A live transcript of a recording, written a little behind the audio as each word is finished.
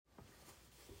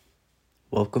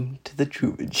Welcome to the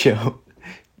Truman Show.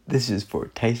 This is for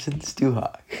Tyson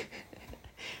Stuhawk.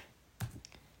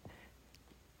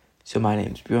 So my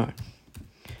name's Bjorn.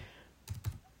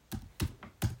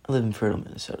 I live in Fertile,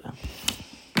 Minnesota.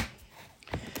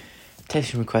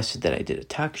 Tyson requested that I did a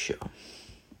talk show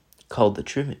called The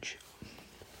Truman Show.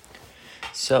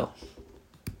 So,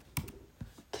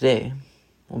 today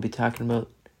we'll be talking about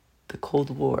the Cold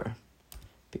War,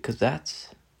 because that's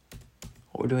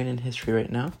what we're doing in history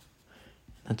right now.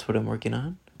 That's what I'm working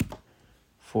on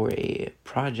for a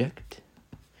project.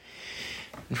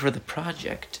 And for the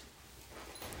project,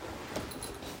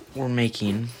 we're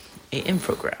making an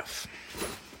infograph.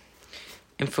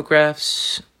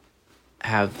 Infographs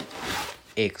have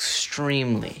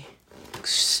extremely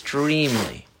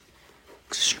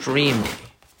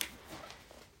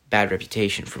bad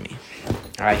reputation for me.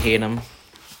 I hate them.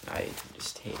 I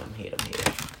just hate them.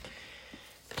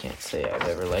 Can't say I've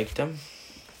ever liked them.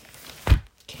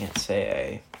 Can't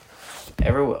say I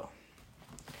ever will.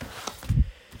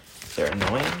 They're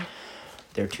annoying.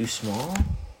 They're too small.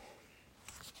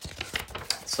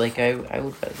 It's like I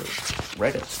would rather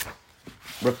write a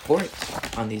report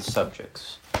on these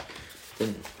subjects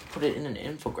than put it in an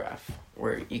infograph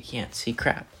where you can't see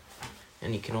crap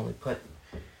and you can only put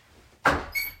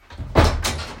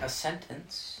a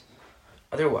sentence.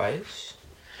 Otherwise,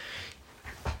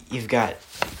 you've got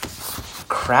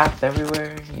crap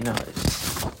everywhere.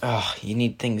 You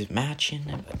need things matching,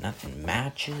 but nothing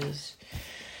matches.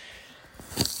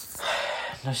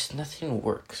 Nothing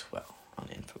works well on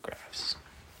infographics.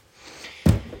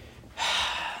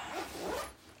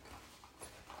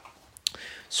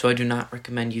 So I do not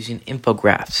recommend using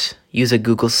infographics. Use a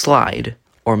Google slide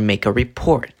or make a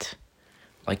report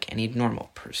like any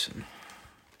normal person.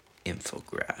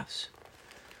 Infographics.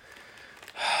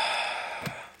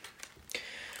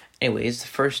 Anyways, the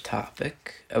first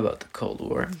topic about the Cold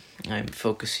War I'm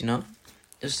focusing on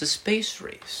is the space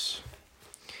race.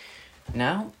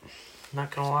 Now, I'm not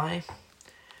gonna lie,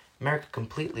 America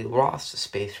completely lost the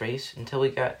space race until we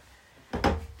got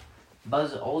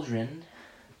Buzz Aldrin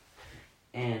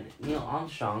and Neil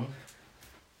Armstrong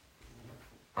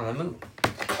on the moon.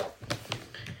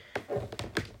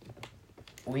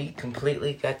 We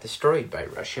completely got destroyed by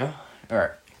Russia,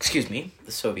 the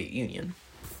Soviet Union,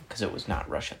 because it was not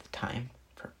Russia at the time,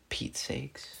 for Pete's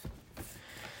sakes.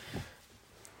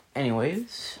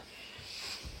 Anyways,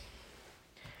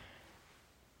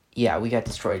 yeah, we got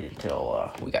destroyed until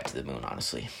we got to the moon,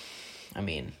 honestly. I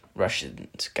mean,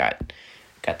 Russians got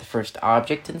the first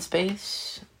object in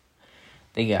space.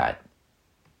 They got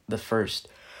the first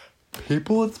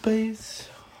people in space.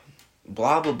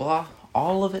 Blah, blah, blah.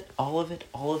 All of it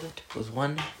was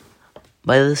won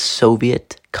by the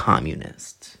Soviet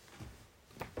communists.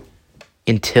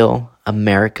 Until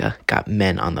America got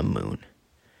men on the moon.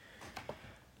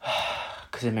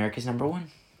 Because America's number one.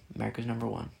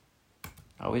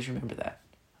 Always remember that.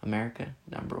 America,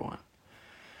 number one.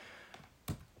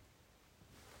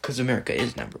 Because America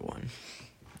is number one.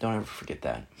 Don't ever forget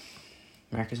that.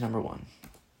 America's number one.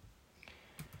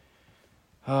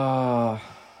 Now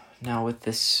with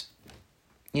this,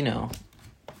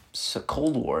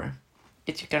 Cold War,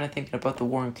 it's kind of thinking about the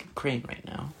war in Ukraine right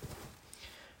now.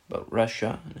 About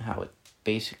Russia and how it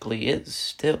basically is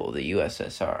still the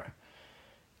USSR.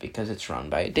 Because it's run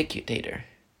by a dictator.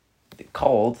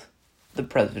 Called the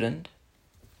president.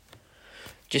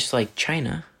 Just like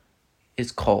China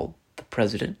is called the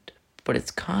president, but it's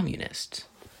communist.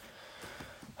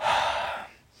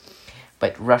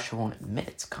 But Russia won't admit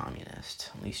it's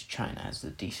communist. At least China has the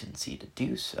decency to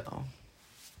do so.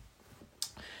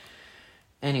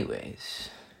 Anyways.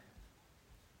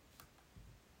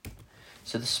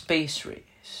 So the space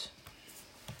race.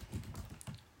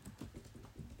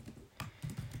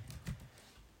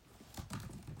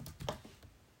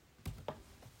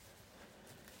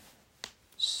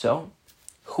 So,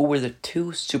 who were the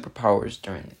two superpowers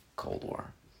during the Cold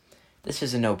War? This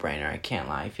is a no-brainer, I can't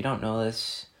lie. If you don't know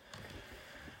this,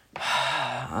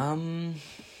 I'm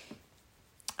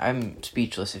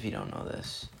speechless if you don't know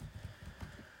this.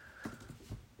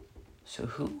 So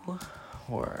who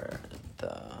were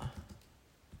the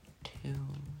two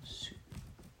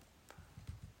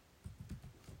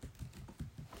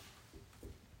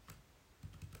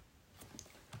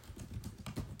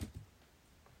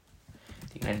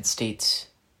The United States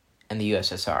and the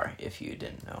USSR, if you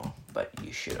didn't know, but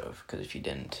you should have, because if you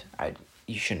didn't,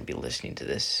 you shouldn't be listening to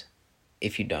this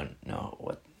if you don't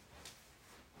know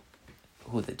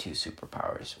who the two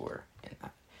superpowers were in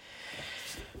that.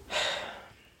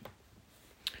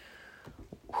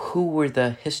 Who were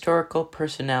the historical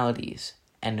personalities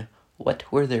and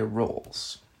what were their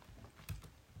roles?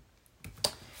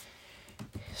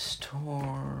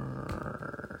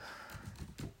 Historical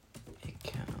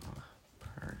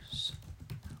personalities.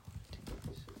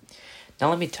 Now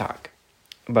let me talk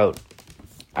about,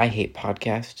 I hate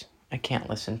podcasts. I can't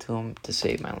listen to them to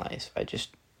save my life. I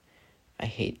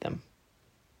hate them.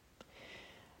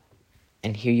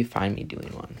 And here you find me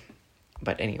doing one.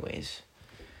 But anyways.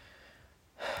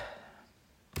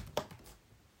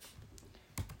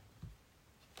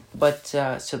 But,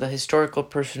 so the historical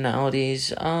personalities,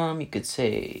 you could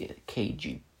say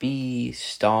KGB,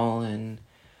 Stalin.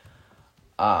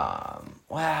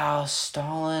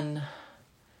 Stalin.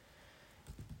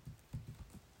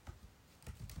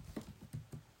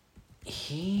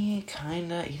 He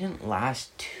didn't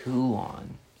last too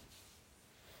long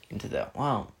into that.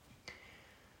 Well,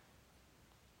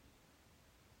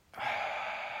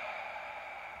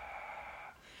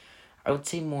 I would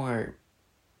say more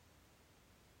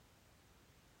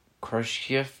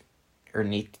Khrushchev or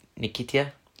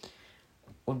Nikita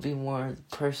would be more the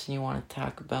person you want to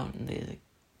talk about.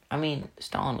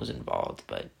 Stalin was involved,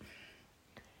 but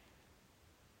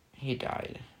he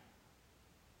died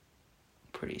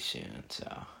pretty soon,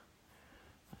 so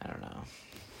I don't know.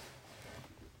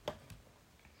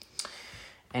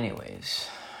 Anyways,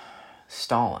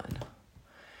 Stalin.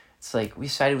 It's like we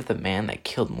sided with a man that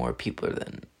killed more people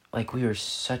than, like, we were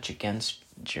such against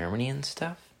Germany and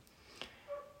stuff.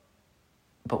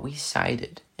 But we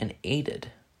sided and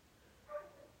aided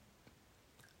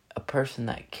a person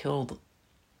that killed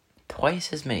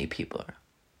twice as many people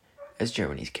as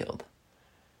Germany's killed.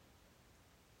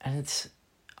 And it's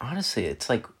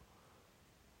like,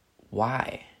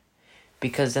 why?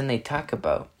 Because then they talk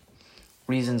about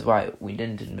reasons why we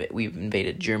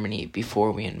invaded Germany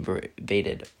before we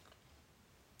invaded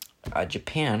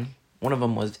Japan. One of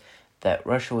them was that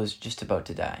Russia was just about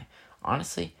to die.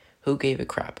 Honestly, who gave a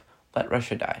crap? Let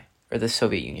Russia die, or the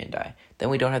Soviet Union die. Then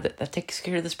we don't have that. That takes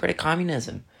care of the spread of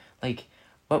communism. Like,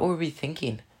 what were we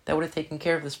thinking? That would have taken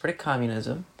care of the spread of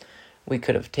communism. We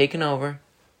could have taken over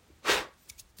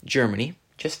Germany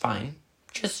just fine,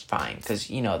 because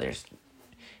there's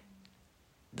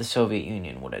the Soviet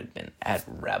Union would have had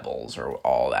rebels or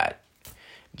all that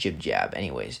jib jab,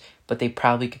 anyways. But they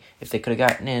probably, if they could have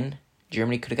gotten in,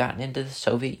 Germany could have gotten into the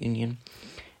Soviet Union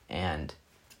and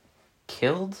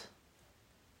killed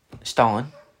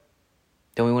Stalin,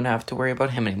 then we wouldn't have to worry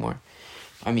about him anymore.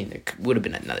 There would have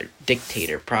been another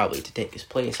dictator probably to take his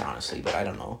place, honestly, but I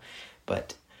don't know.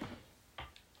 But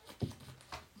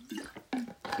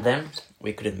then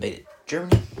we could have invaded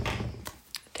Germany,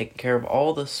 taken care of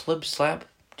all the slab,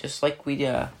 just like we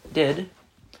did.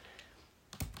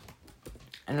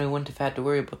 And we wouldn't have had to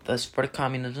worry about the spread of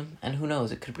communism. And who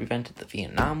knows, it could have prevented the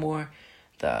Vietnam War,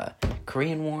 the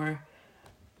Korean War,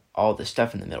 all the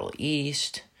stuff in the Middle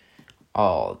East.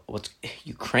 What's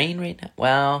Ukraine right now?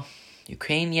 Well,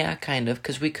 Ukraine, yeah, kind of,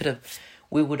 because we would have,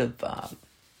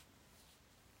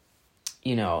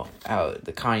 how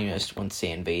the communists, once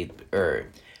they invade or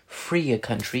free a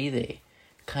country, they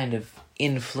kind of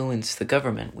influence the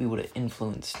government. We would have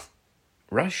influenced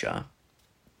Russia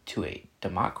to a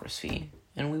democracy,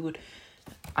 and we would,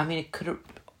 it could have,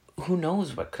 who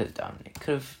knows what could have done. It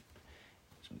could have,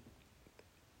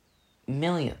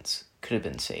 millions could have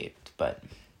been saved, but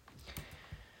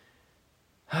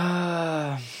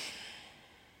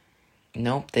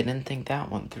nope, they didn't think that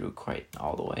one through quite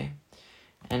all the way.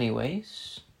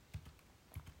 Anyways,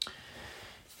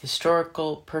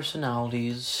 historical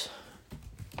personalities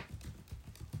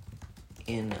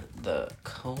in the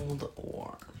Cold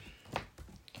War.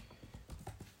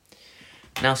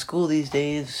 Now, school these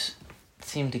days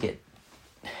seem to get,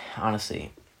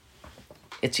 honestly,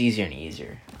 it's easier and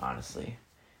easier, honestly.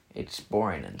 It's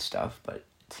boring and stuff, but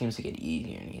it seems to get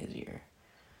easier and easier.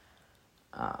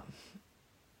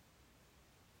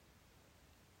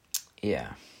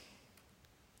 Yeah.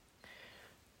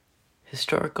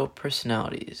 Historical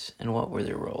personalities and what were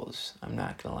their roles? I'm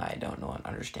not gonna lie, I don't know and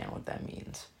understand what that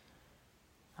means.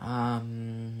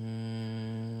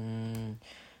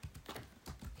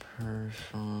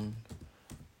 Person.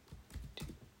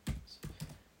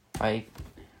 Like,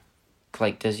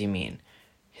 does he mean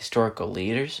historical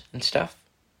leaders and stuff?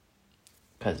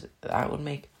 Because that would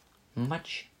make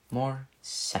much more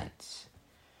sense.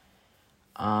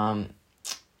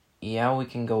 Yeah, we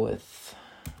can go with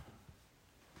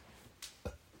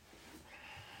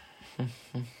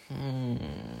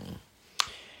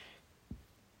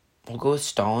we'll go with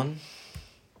Stalin.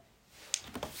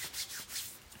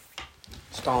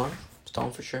 Stalin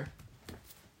for sure.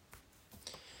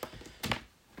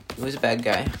 He was a bad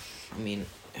guy.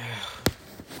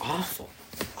 Awful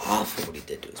what he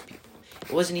did to his people.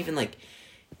 It wasn't even like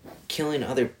killing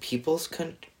other people's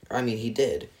I mean, he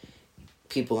did.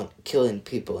 Killing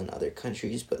people in other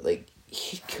countries, but, like,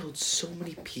 he killed so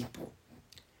many people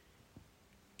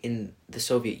in the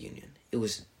Soviet Union. It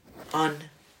was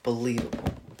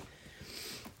unbelievable.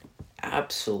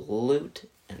 Absolute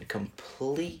and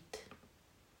complete,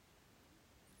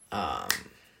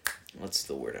 what's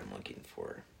the word I'm looking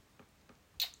for?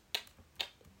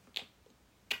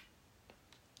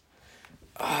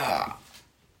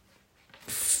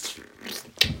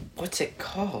 What's it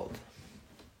called?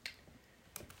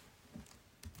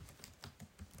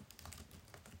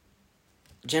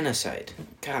 Genocide.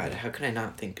 God, how can I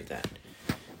not think of that?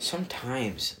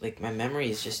 Sometimes, like, my memory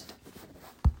is just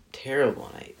terrible,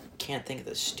 and I can't think of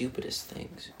the stupidest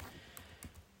things.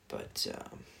 But,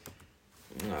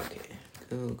 okay.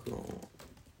 Google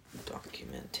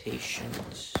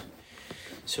documentations.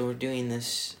 So we're doing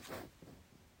this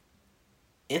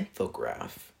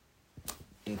infograph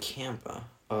in Canva.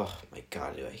 Oh my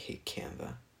god, do I hate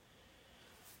Canva.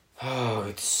 Oh,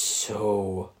 it's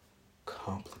so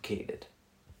complicated.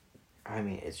 I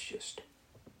mean, it's just,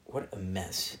 what a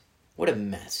mess. What a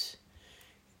mess.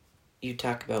 You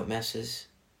talk about messes,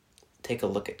 take a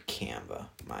look at Canva.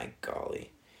 My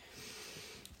golly.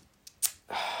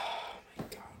 Oh my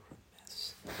god, what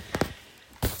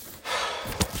a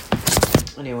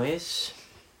mess. Anyways,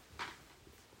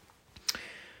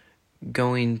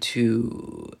 going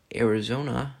to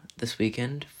Arizona this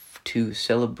weekend to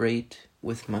celebrate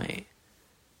with my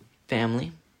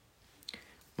family,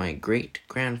 my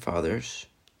great-grandfathers.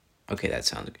 Okay, that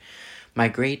sounds good. My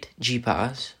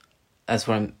great-Jeepas. That's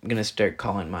what I'm going to start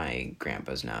calling my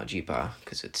grandpas now, Jeepa,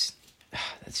 because that's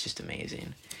just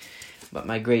amazing. But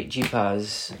my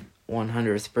great-Jeepa's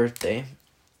 100th birthday,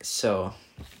 so,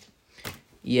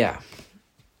 yeah,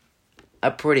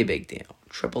 a pretty big deal.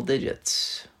 Triple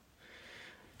digits.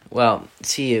 Well,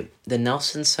 see, the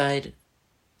Nelson side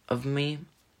of me,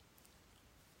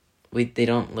 they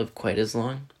don't live quite as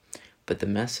long, but the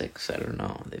Messick's, I don't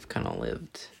know, they've kind of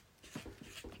lived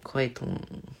quite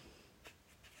long.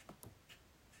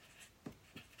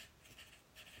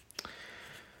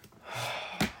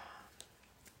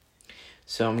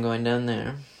 So I'm going down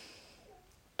there.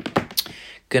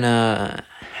 Gonna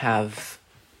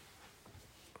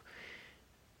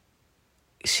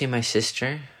see my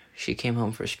sister. She came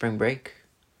home for spring break,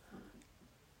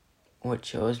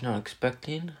 which I was not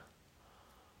expecting.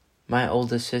 My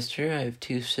oldest sister, I have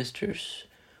two sisters.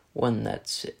 One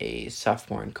that's a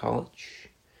sophomore in college,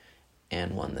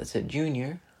 and one that's a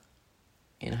junior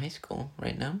in high school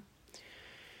right now.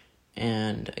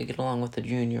 And I get along with the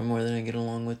junior more than I get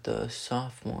along with the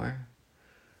sophomore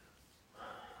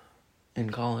in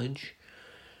college.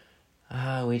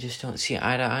 We just don't see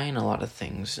eye to eye in a lot of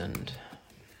things, and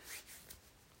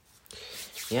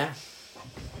yeah,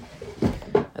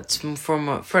 that's for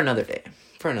another day.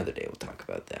 For another day, we'll talk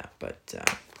about that. But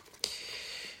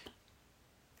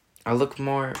I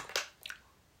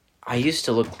used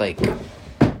to look like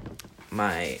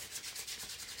my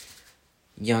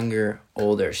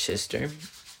older sister,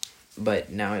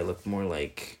 but now I look more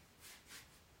like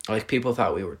people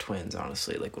thought we were twins,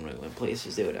 honestly. Like, when we went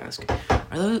places, they would ask,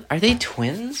 are they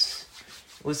twins?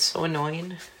 It was so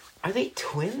annoying. Are they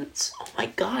twins? Oh my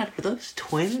god, are those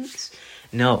twins?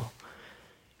 No.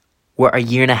 We're a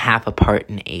year and a half apart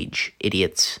in age,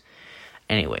 idiots.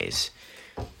 Anyways,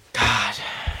 God,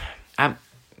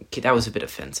 that was a bit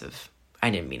offensive.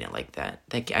 I didn't mean it like that.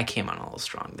 I came on a little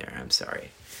strong there. I'm sorry.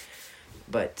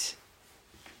 But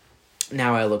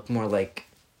now I look more like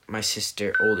my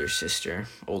oldest sister.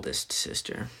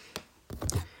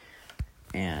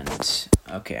 And,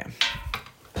 okay.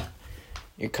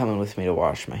 You're coming with me to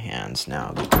wash my hands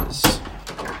now because,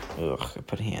 I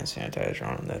put hand sanitizer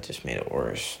on them. That just made it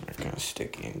worse. They're kind of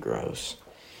sticky and gross.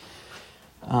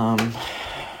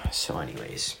 So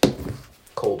anyways,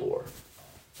 Cold War.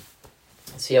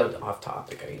 Let's see how off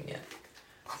topic I can get.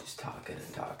 Just talking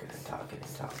and talking and talking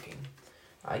and talking.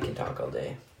 I can talk all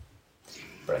day,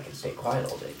 but I can stay quiet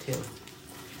all day too.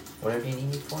 Whatever you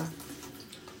need me for,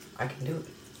 I can do it.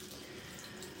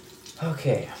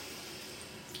 Okay.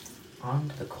 On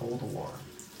to the Cold War.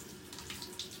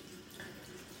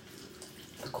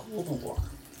 The Cold War.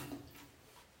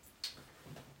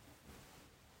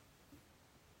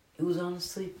 It was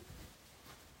honestly,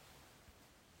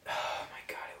 oh my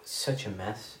god, it was such a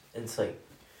mess. It's like,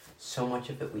 so much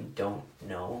of it we don't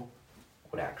know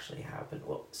what actually happened.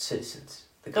 Well, citizens,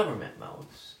 the government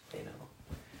knows, they know.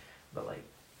 But like,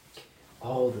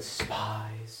 all the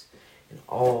spies and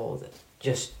all the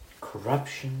just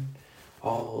corruption,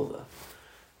 all the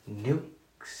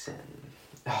nukes and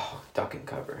duck and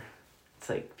cover. It's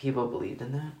like, people believed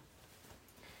in that.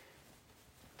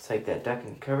 It's like that duck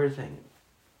and cover thing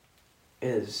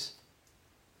is,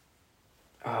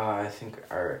 I think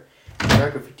our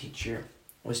geography teacher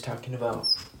was talking about,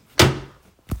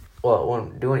 well, it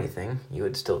wouldn't do anything. You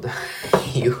would still die.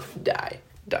 You would die,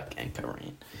 duck and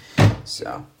covering.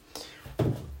 So,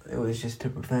 it was just to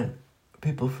prevent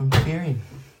people from fearing.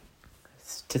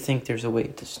 It's to think there's a way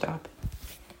to stop it.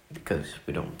 Because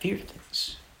we don't fear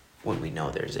things when we know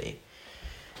there's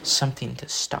something to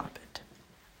stop it.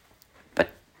 But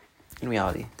in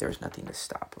reality, there's nothing to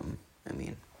stop them. I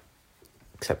mean,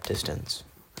 except distance.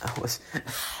 That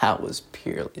was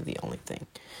purely the only thing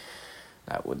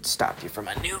that would stop you from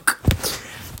a nuke.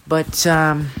 But,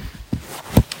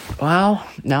 well,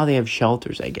 now they have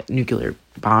shelters, I guess. Nuclear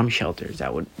bomb shelters.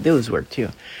 Those work too.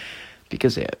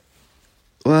 Because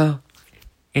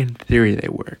in theory they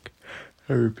work.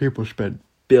 People spend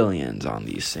billions on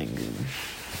these things.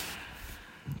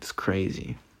 It's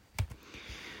crazy.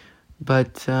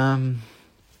 But,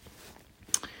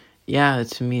 yeah,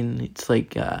 it's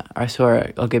like,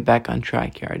 I'll get back on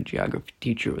track here. Our geography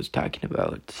teacher was talking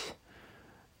about,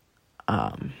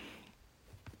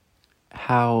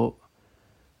 how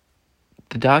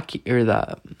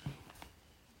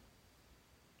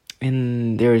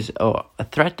there's a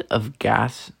threat of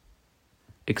gas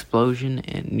explosion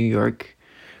in New York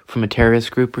from a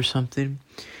terrorist group or something,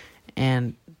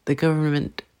 and the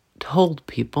government told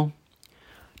people,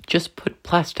 just put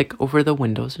plastic over the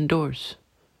windows and doors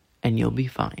and you'll be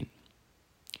fine.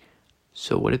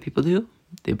 So what did people do?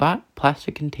 They bought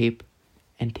plastic and tape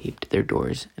and taped their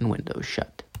doors and windows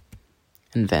shut,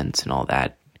 and vents and all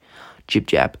that jib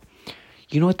jab.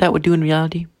 You know what that would do in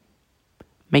reality?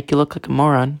 Make you look like a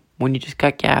moron when you just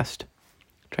got gassed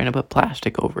trying to put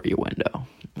plastic over your window.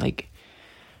 Like,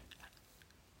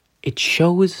 it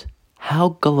shows how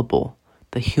gullible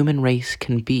the human race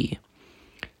can be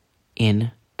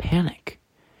in panic.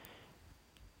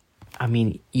 I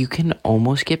mean, you can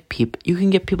get people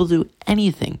to do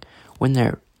anything when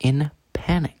they're in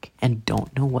panic and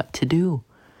don't know what to do.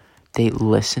 They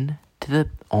listen to the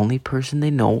only person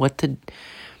they know what to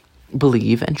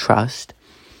believe and trust,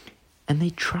 and they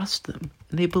trust them,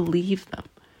 and they believe them.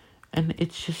 And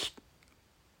it's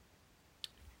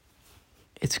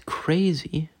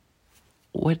crazy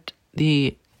what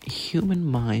the human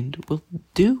mind will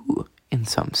do in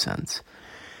some sense,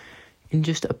 in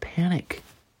just a panic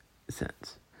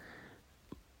sense.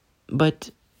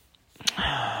 But,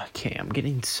 okay, I'm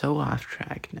getting so off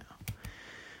track now.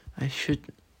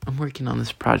 I'm working on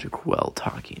this project while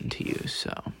talking to you,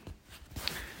 so.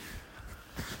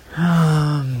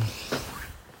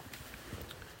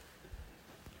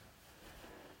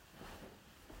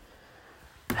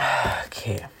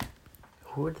 Okay.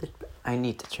 I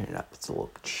need to turn it up. It's a little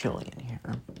chilly in here.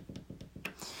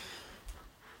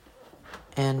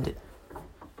 And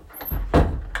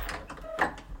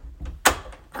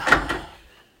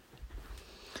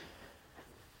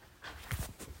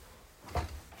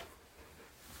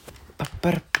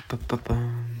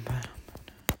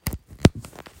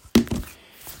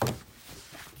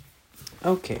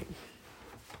okay.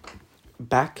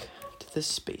 Back to the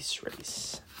space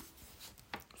race.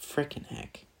 Frickin'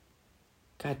 heck.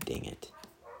 God dang it.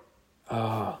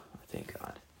 Oh, thank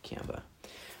God. Canva.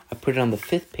 I put it on the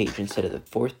 5th page instead of the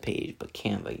 4th page, but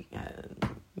Canva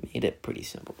made it pretty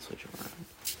simple to switch around.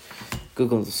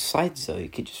 Google Slides, though, you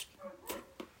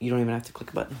don't even have to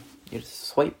click a button. You just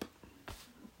swipe.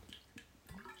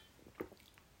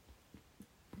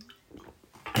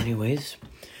 Anyways,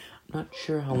 I'm not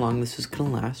sure how long this is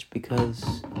going to last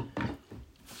because,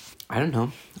 I don't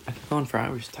know. I could go on for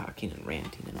hours talking and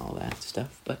ranting and all that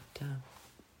stuff, but,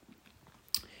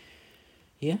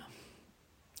 yeah.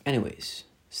 Anyways,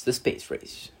 it's the space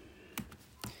race.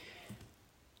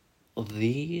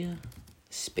 The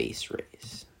space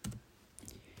race.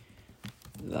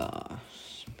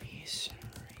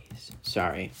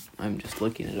 Sorry, I'm just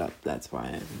looking it up. That's why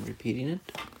I'm repeating it.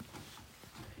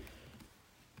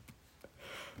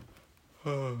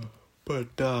 But,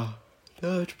 no,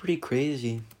 it's pretty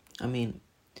crazy. I mean,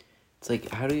 it's like,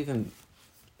 how do you even,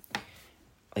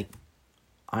 like,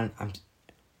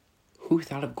 who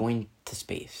thought of going to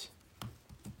space?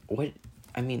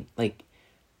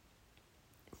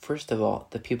 First of all,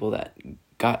 the people that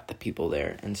got the people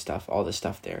there and stuff, all the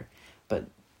stuff there, but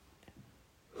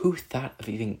who thought of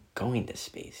even going to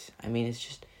space? I mean, it's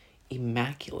just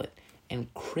immaculate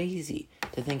and crazy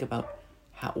to think about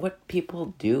what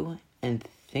people do and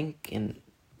think, and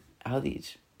how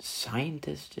these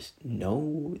scientists just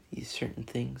know these certain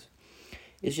things.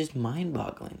 It's just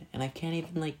mind-boggling, and I can't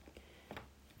even,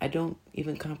 I don't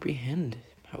even comprehend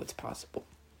how it's possible.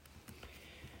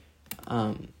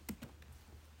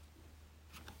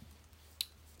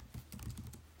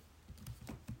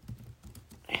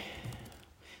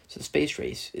 So space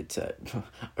race, it's a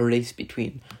race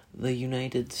between the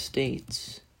United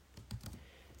States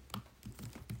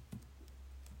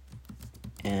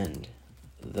and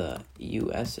the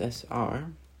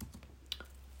USSR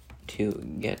to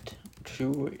get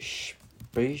to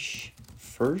space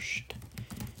first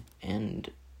and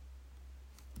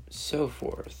so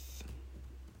forth.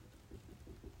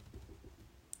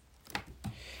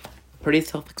 Pretty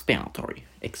self-explanatory.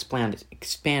 Explanatory.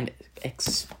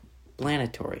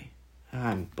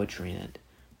 I'm butchering it.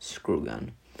 Screw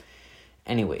gun.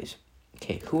 Anyways,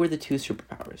 okay, who are the two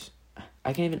superpowers?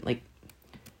 I can even, like,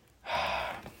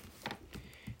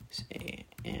 say,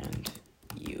 and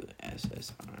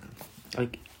USSR.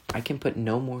 Like, I can put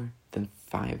no more than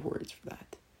 5 words for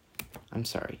that. I'm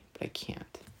sorry, but I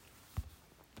can't.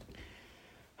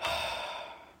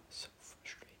 So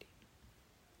frustrating.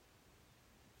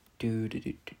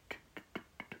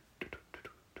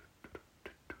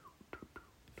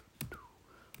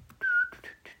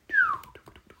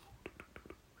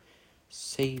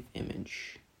 Save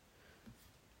image.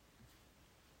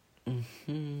 You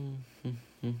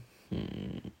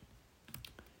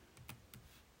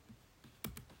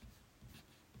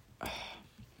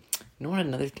know what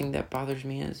another thing that bothers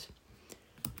me is?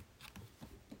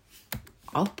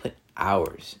 I'll put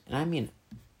hours, and I mean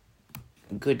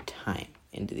good time,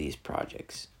 into these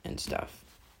projects and stuff.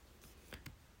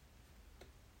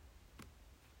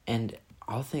 And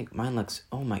I'll think mine looks,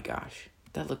 oh my gosh,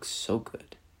 that looks so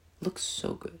good. Looks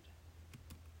so good.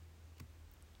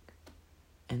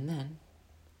 And then,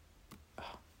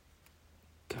 oh,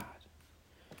 God.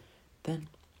 Then,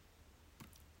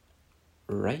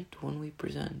 right when we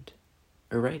present,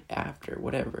 or right after,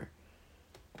 whatever,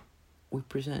 we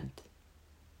present,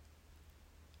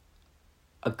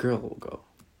 a girl will go.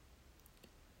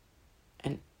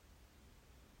 And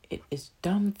it is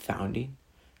dumbfounding.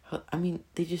 I mean,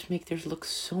 they just make theirs look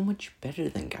so much better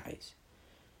than guys.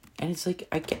 And it's like,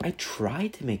 I try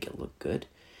to make it look good.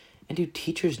 And do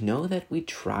teachers know that we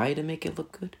try to make it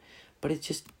look good? But it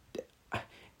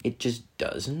just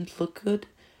doesn't look good.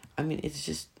 I mean,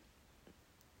 it's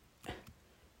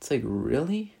like,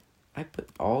 really? I put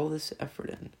all this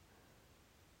effort in.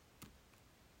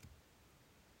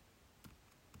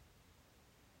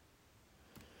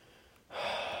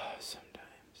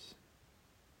 Sometimes.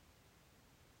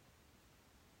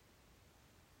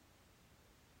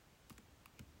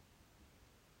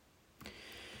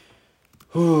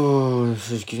 Oh, this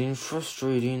is getting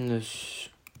frustrating, this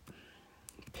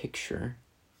picture.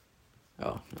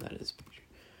 Oh, no, that is a picture.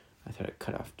 I thought it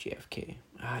cut off JFK.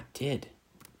 It did.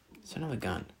 Son of a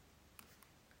gun.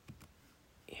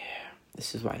 Yeah,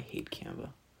 this is why I hate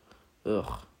Canva.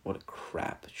 Ugh, what a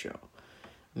crap show.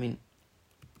 I mean,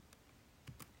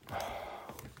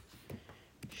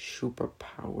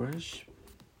 superpowers.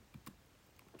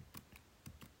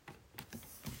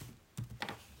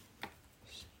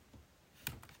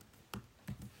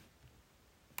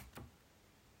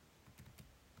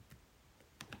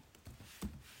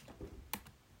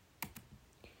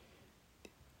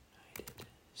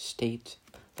 States.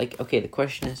 Like, okay, the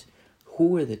question is,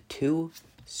 who are the 2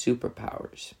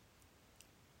 superpowers?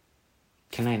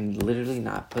 Can I literally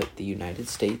not put the United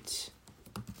States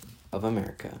of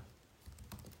America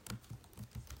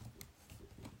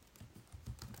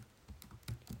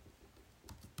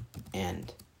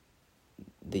and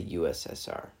the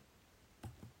USSR?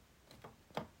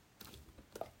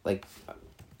 Like,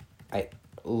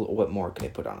 what more could I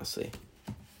put, honestly?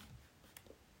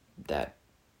 That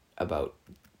about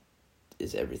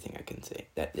is everything I can say.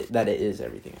 That it is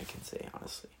everything I can say,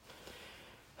 honestly.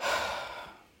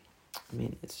 I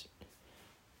mean, it's...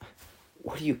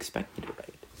 What do you expect me to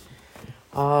write?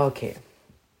 Okay.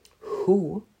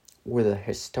 Who were the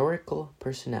historical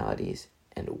personalities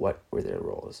and what were their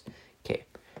roles? Okay.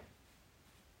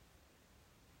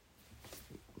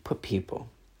 Put people.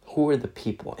 Who are the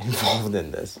people involved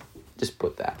in this? Just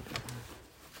put that.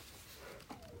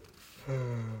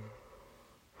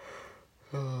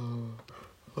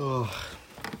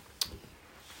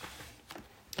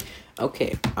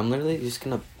 Okay, I'm literally just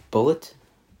gonna bullet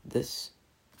this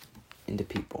into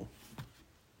people.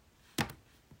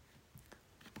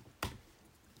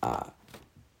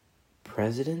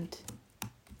 President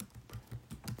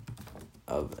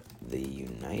of the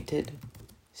United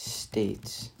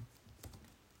States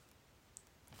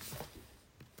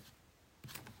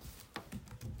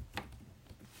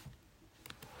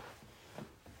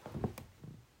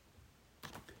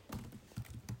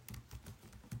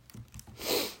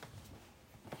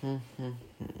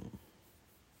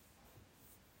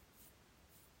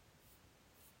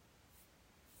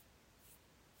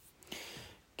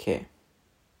Okay.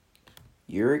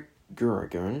 Yuri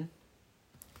Gagarin.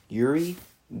 Yuri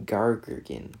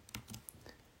Gagarin.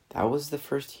 That was the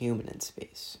first human in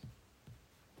space.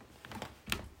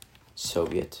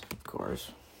 Soviet, of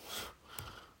course.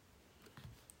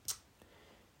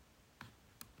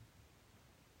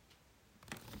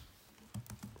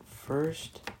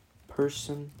 First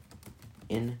person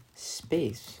in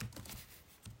space.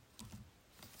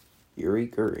 Yuri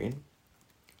Gagarin.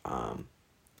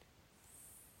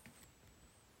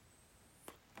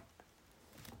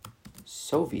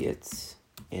 Soviets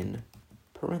in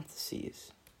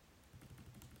parentheses.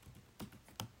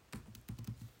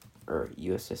 Or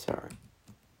USSR.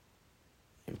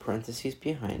 In parentheses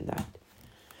behind that.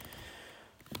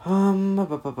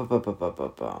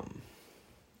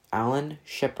 Alan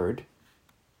Shepard.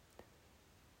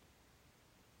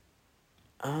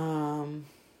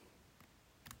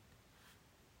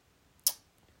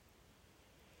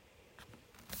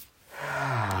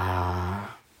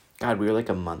 God, we were like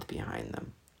a month behind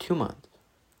them. 2 months.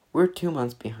 We're 2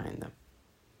 months behind them.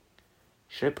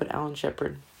 Should I put Alan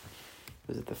Shepard?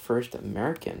 Was it the first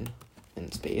American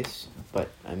in space? But,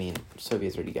 I mean,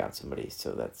 Soviets already got somebody,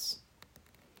 so that's...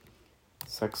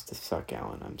 Sucks to suck,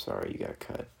 Alan. I'm sorry, you got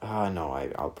cut. No,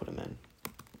 I'll put him in.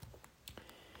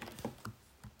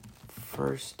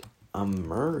 First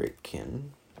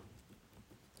American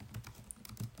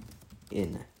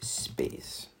in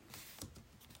space.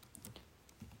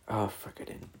 Oh, frick, I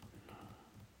didn't.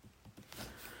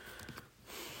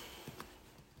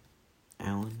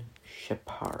 Alan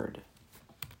Shepard.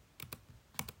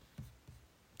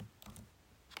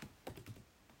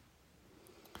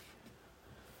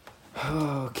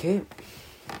 Okay.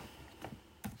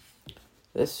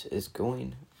 This is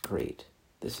going great.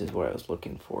 This is what I was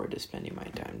looking forward to spending my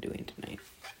time doing tonight.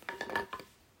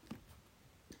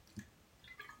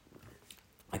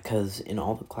 Because in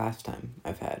all the class time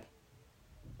I've had,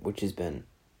 which has been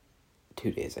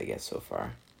 2 days, I guess, so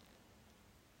far.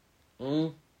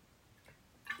 I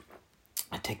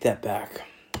take that back.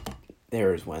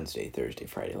 There was Wednesday, Thursday,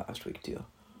 Friday last week, too.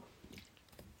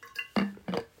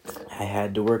 I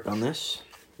had to work on this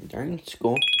during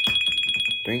school,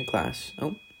 during class.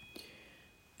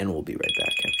 And we'll be right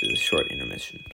back after this short intermission.